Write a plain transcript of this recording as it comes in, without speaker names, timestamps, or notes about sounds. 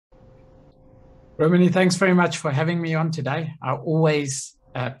Romany, thanks very much for having me on today. I always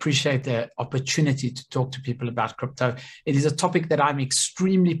appreciate the opportunity to talk to people about crypto. It is a topic that I'm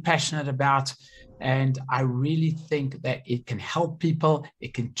extremely passionate about, and I really think that it can help people,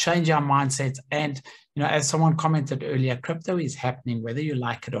 it can change our mindsets. And, as someone commented earlier, crypto is happening whether you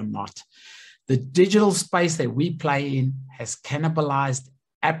like it or not. The digital space that we play in has cannibalized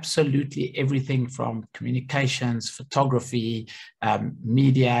absolutely everything from communications, photography,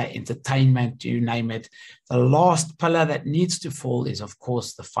 media, entertainment, you name it. The last pillar that needs to fall is, of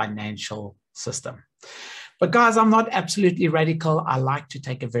course, the financial system. But guys, I'm not absolutely radical. I like to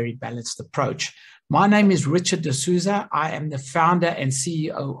take a very balanced approach. My name is Richard D'Souza. I am the founder and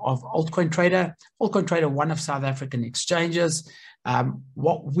CEO of Altcoin Trader. Altcoin Trader, one of South African exchanges.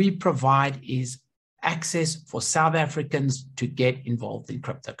 What we provide is access for South Africans to get involved in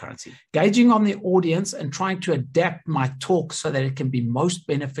cryptocurrency. Gauging on the audience and trying to adapt my talk so that it can be most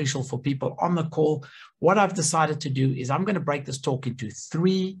beneficial for people on the call, what I've decided to do is I'm going to break this talk into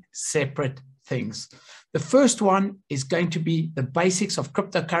three separate things. The first one is going to be the basics of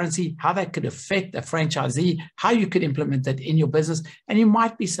cryptocurrency, how that could affect a franchisee, how you could implement that in your business. And you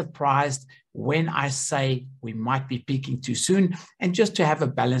might be surprised when I say we might be peaking too soon, and just to have a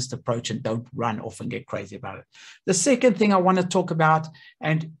balanced approach and don't run off and get crazy about it. The second thing I want to talk about,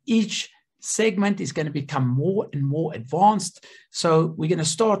 and each segment is going to become more and more advanced. So we're going to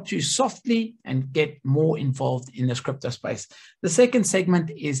start to softly and get more involved in this crypto space. The second segment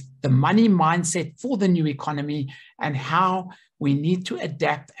is the money mindset for the new economy and how we need to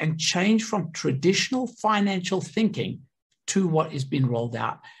adapt and change from traditional financial thinking to what is being rolled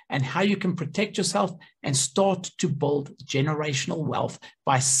out, and how you can protect yourself and start to build generational wealth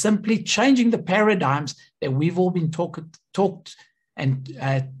by simply changing the paradigms that we've all been talked and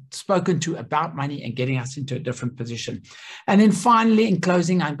spoken to about money and getting us into a different position. And then finally, in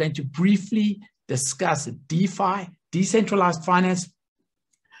closing, I'm going to briefly discuss DeFi, decentralized finance.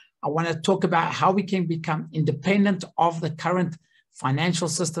 I want to talk about how we can become independent of the current financial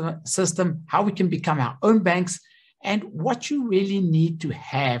system, how we can become our own banks, and what you really need to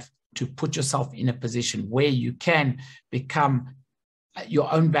have to put yourself in a position where you can become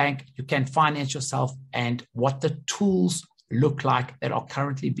your own bank, you can finance yourself, and what the tools look like that are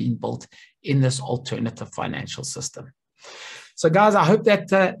currently being built in this alternative financial system. So guys, I hope that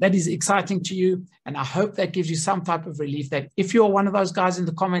that is exciting to you, and I hope that gives you some type of relief that if you're one of those guys in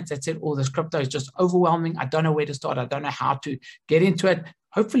the comments that said, oh, this crypto is just overwhelming, I don't know where to start, I don't know how to get into it.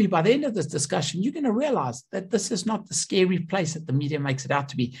 Hopefully by the end of this discussion, you're going to realize that this is not the scary place that the media makes it out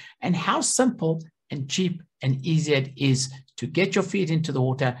to be, and how simple and cheap and easy it is to get your feet into the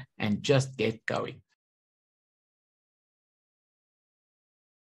water and just get going.